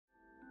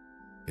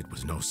It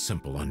was no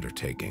simple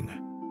undertaking.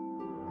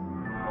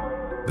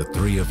 The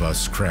three of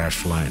us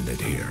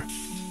crash-landed here.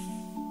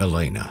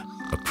 Elena,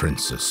 a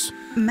princess.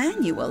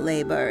 Manual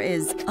labor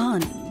is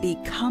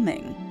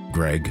unbecoming.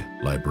 Greg,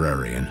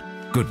 librarian.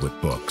 Good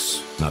with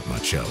books, not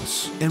much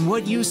else. And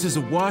what use is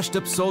a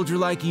washed-up soldier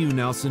like you,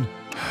 Nelson?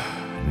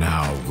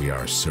 Now we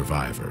are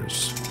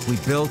survivors. We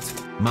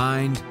built,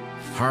 mined,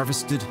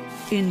 harvested.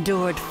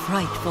 Endured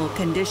frightful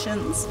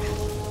conditions.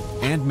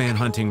 And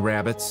manhunting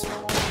rabbits.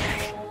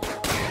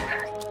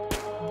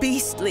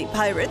 Beastly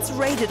pirates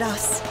raided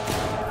us.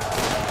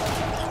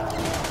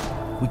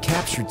 We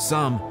captured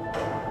some.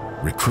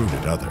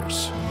 Recruited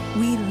others.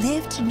 We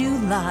lived new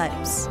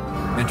lives.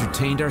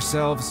 Entertained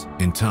ourselves.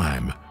 In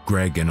time,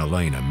 Greg and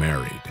Elena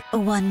married.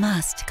 One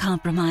must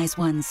compromise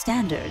one's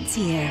standards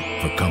here.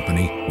 For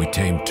company, we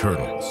tamed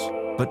turtles.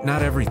 But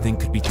not everything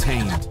could be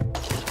tamed.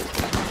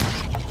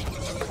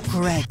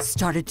 Greg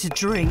started to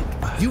drink.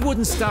 You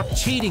wouldn't stop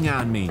cheating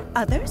on me.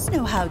 Others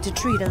know how to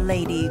treat a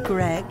lady,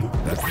 Greg.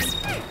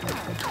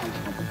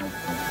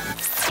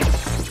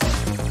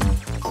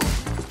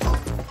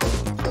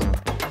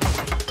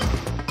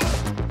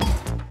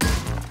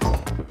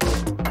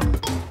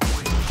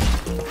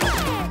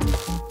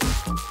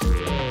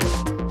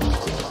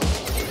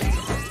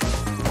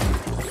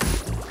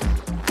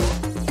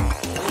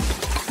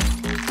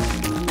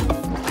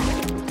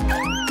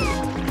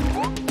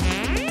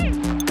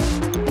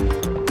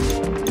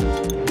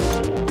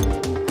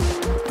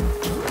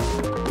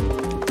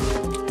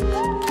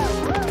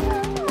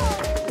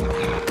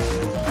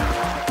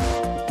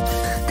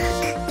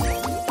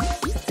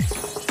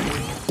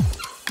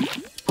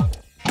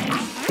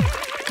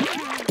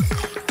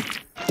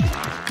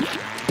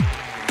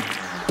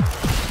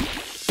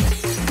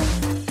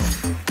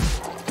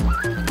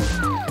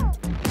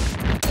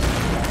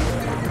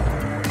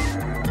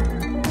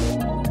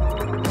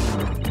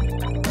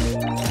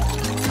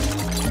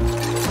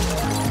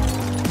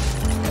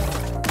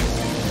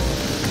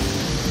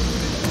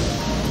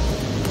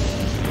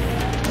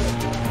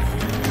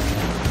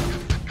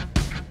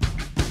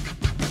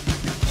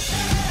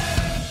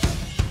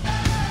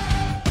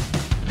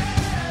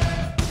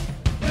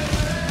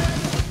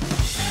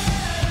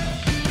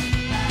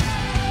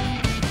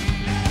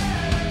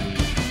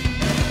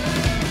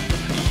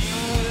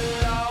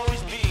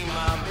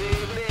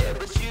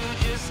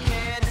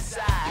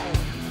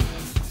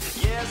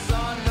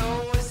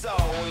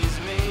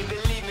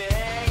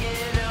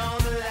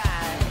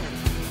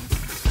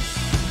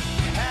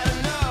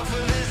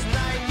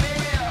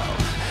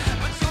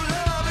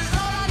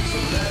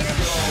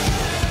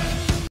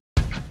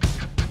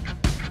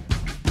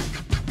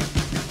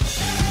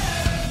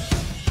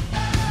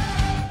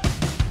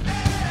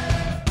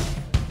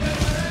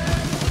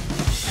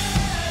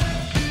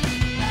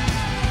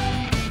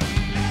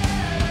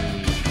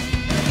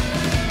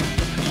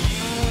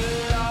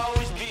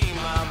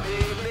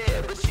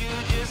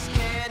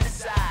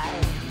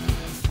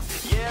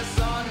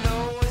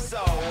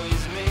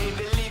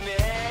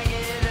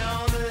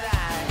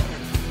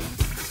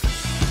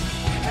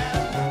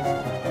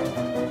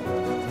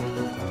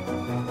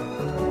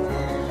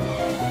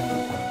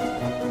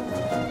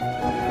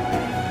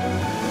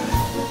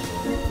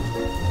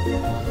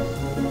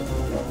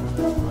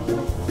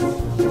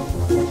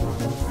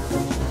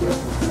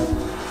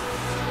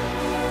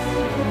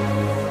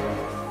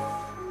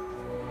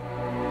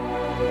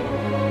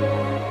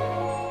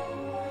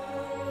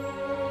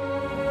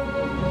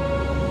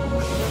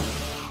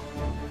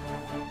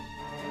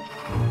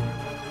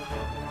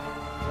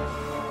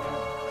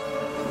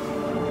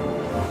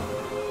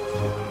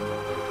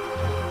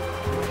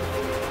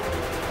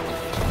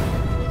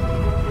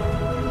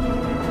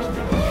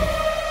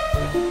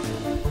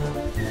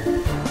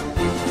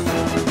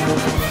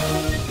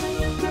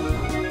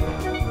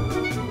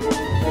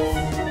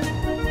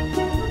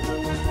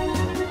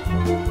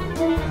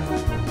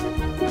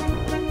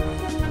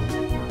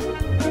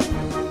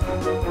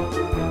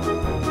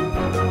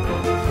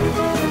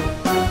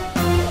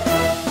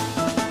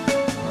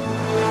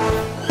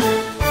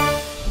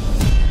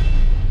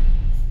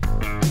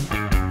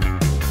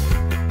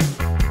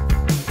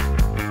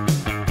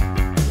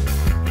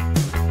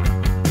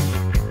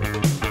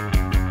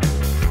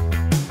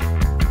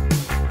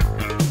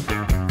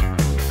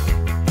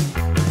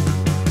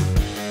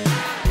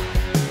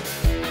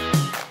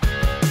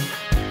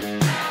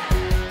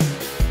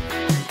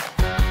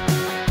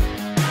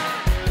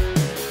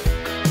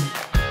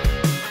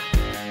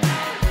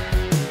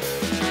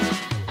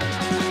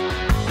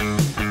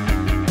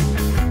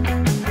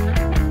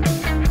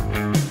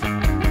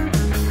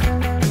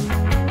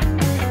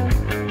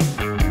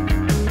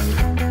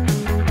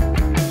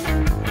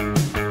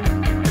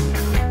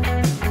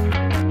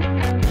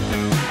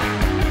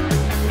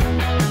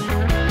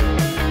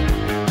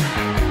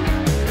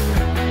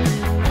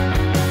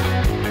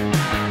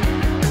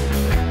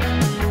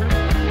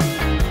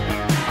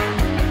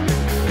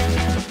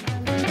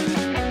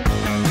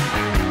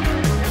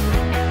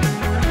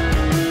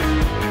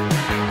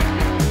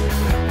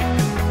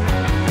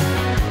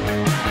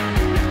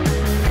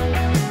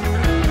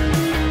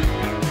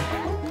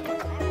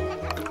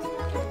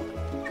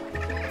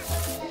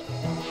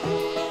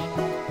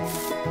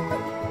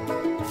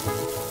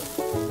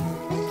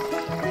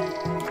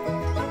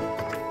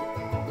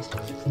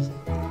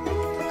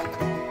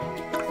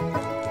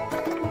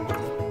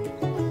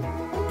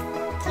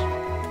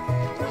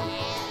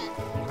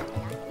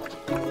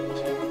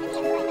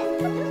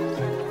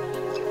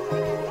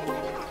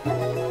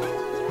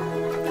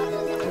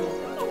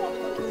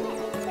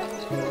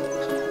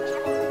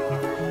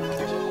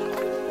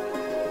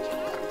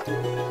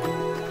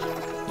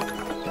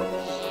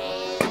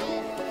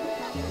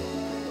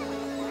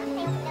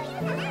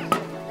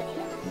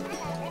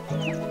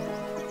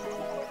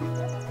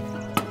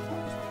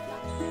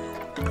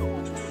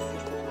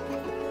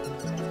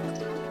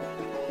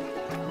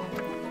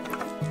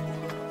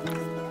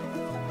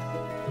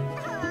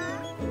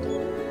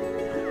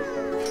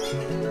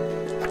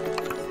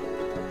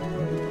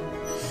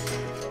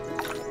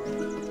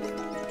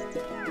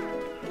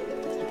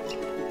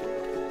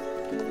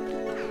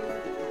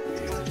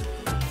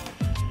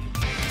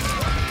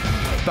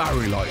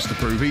 Barry likes to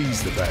prove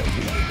he's the better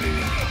human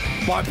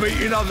being by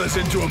beating others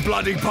into a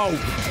bloody pulp.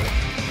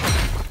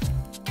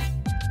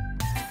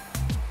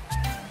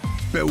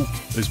 Bill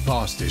has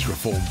passed his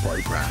reform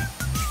programme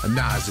and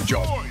now has a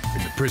job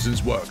in the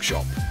prison's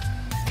workshop.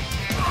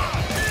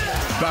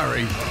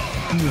 Barry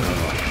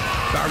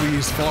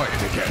is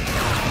fighting again.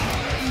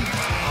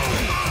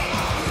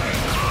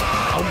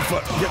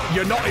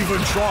 You're not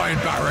even trying,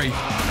 Barry.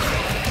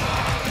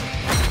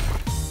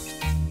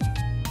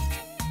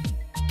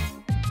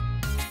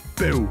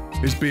 Bill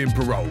is being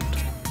paroled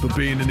for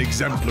being an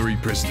exemplary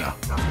prisoner,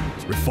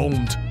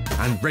 reformed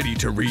and ready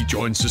to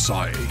rejoin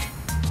society.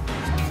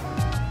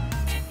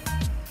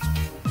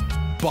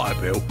 Bye,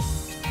 Bill.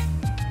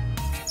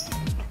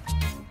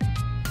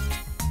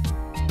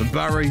 And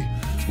Barry,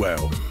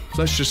 well,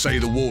 let's just say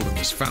the warden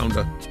has found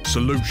a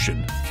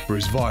solution for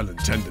his violent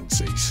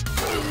tendencies.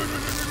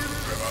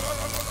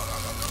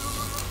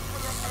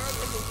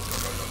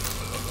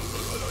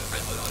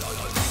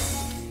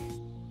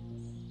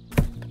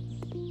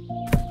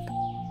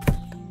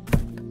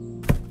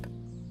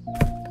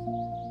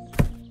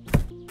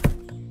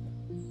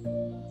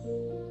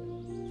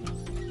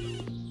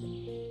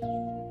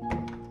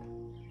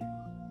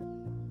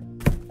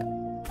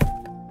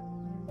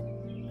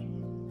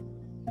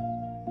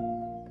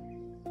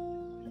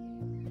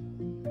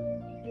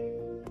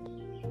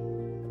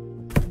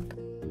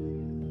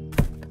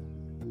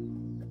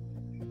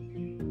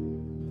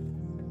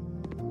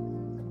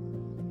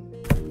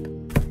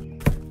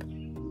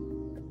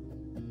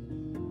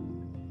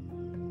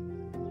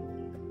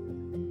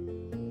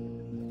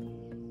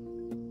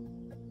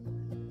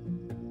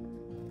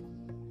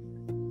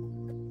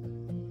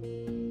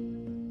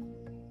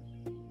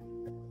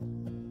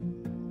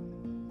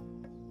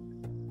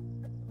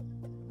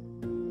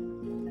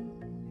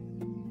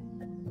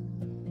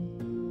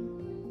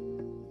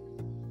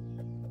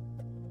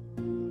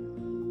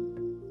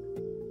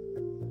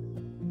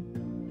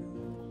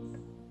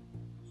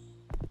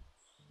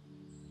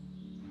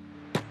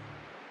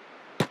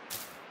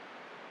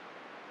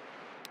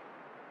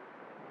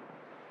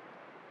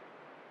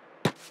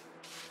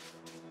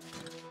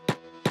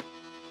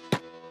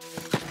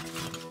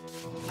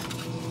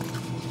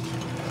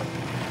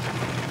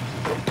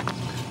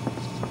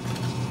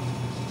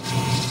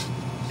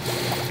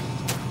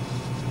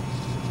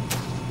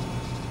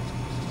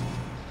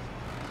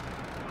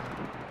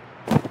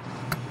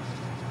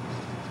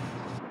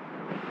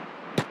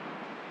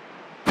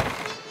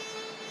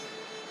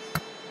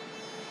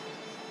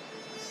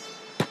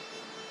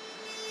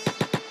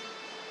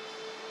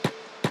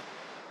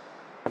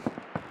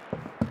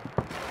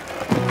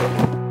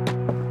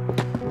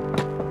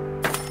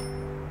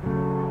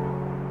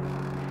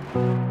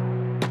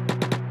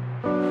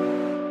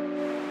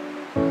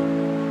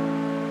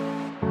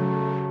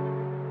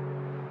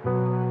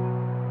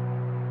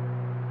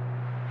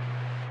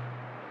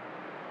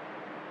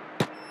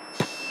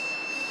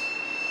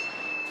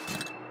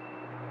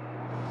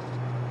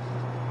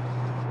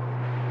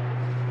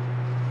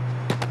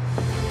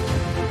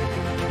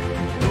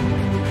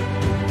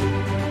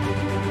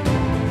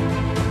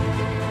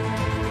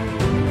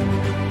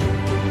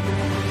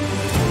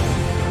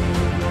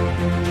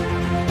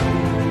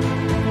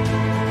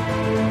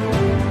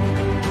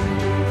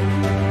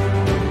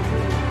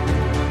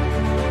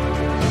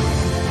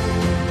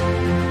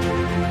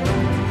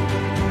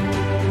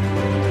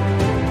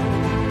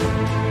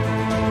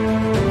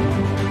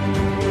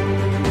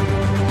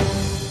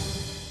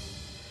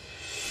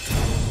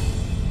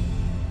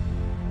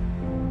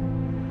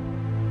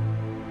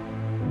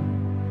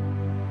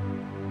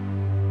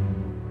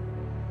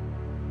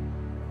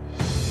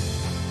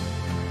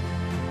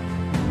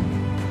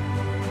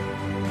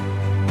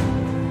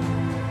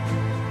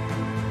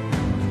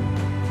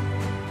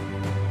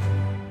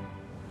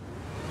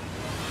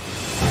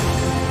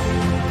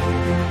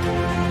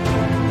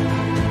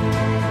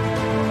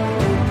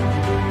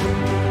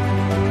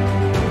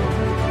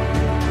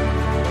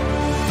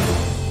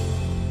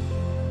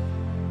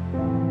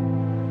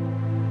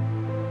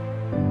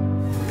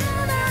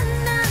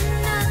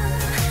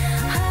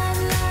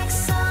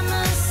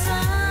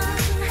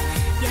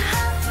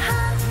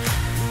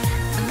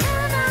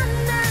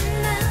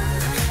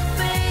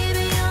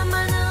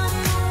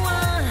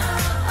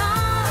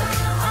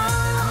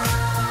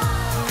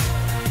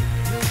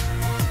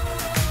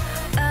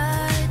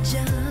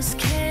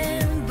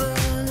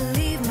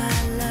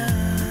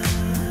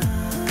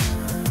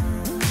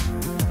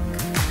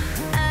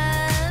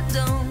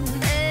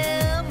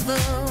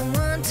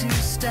 To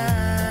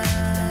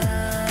stop.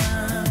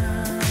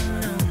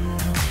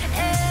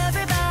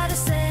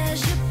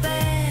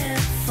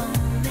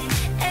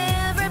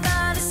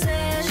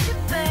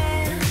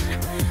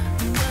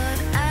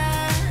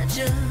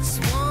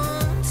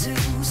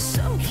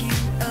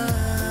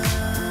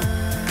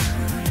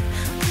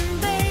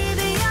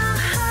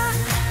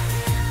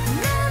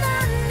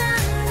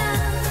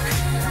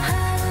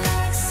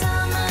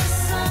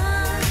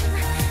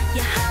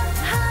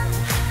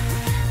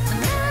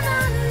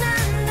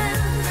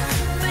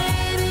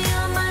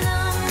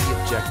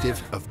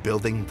 objective of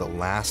building the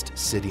last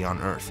city on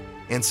Earth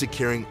and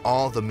securing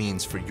all the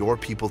means for your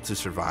people to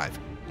survive.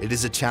 It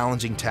is a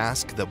challenging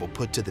task that will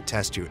put to the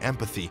test your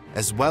empathy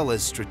as well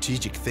as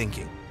strategic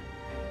thinking.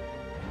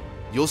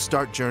 You'll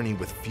start journey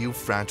with few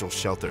fragile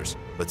shelters,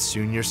 but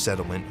soon your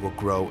settlement will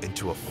grow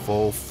into a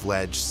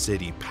full-fledged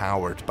city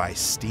powered by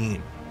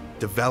steam.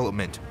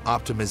 Development,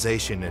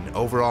 optimization, and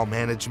overall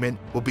management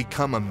will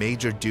become a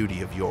major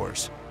duty of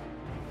yours.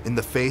 In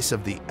the face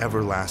of the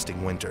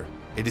everlasting winter,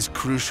 it is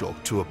crucial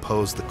to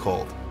oppose the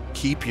cold.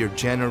 Keep your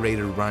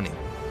generator running,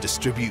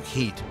 distribute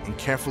heat, and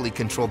carefully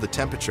control the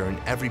temperature in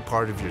every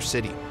part of your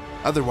city.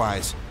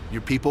 Otherwise,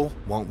 your people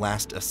won't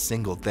last a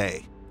single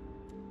day.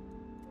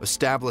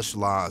 Establish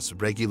laws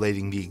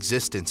regulating the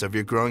existence of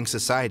your growing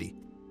society.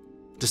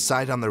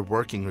 Decide on their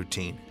working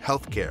routine,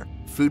 healthcare,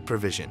 food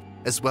provision,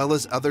 as well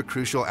as other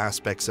crucial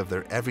aspects of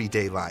their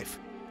everyday life.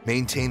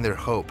 Maintain their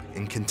hope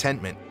and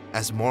contentment,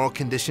 as moral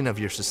condition of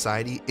your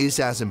society is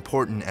as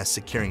important as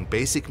securing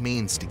basic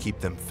means to keep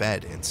them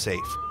fed and safe.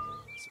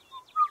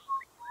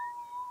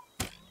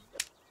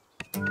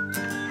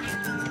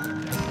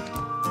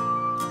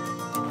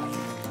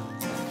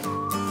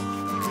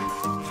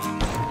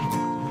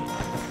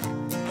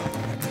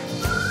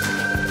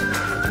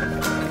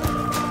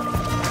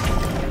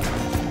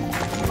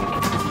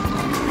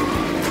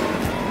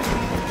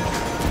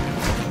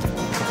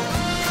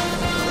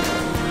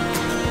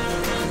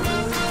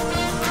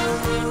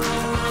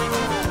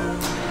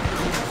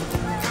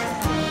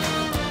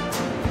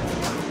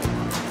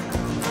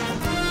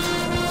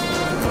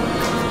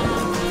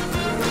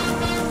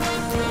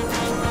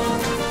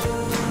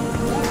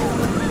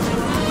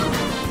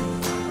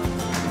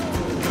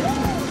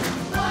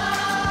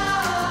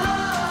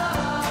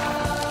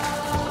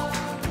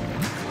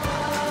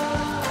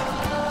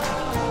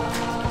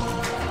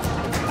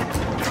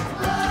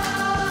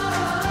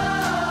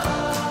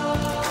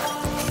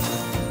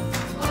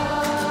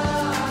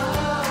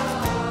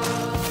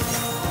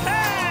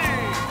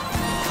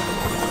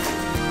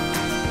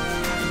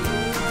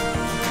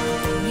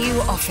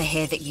 Offer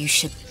here that you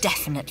should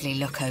definitely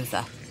look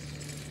over.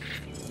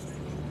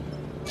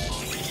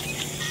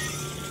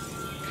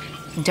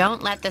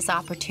 Don't let this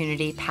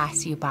opportunity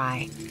pass you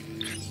by.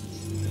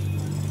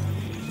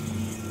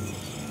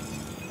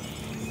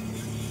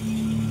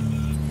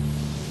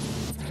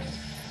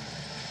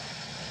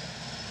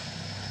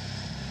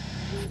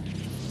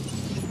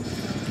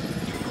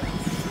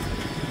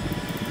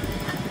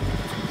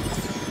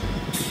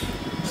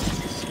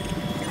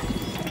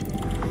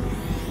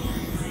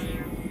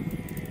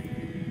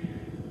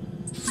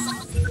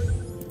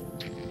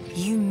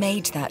 You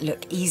made that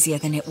look easier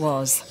than it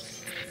was.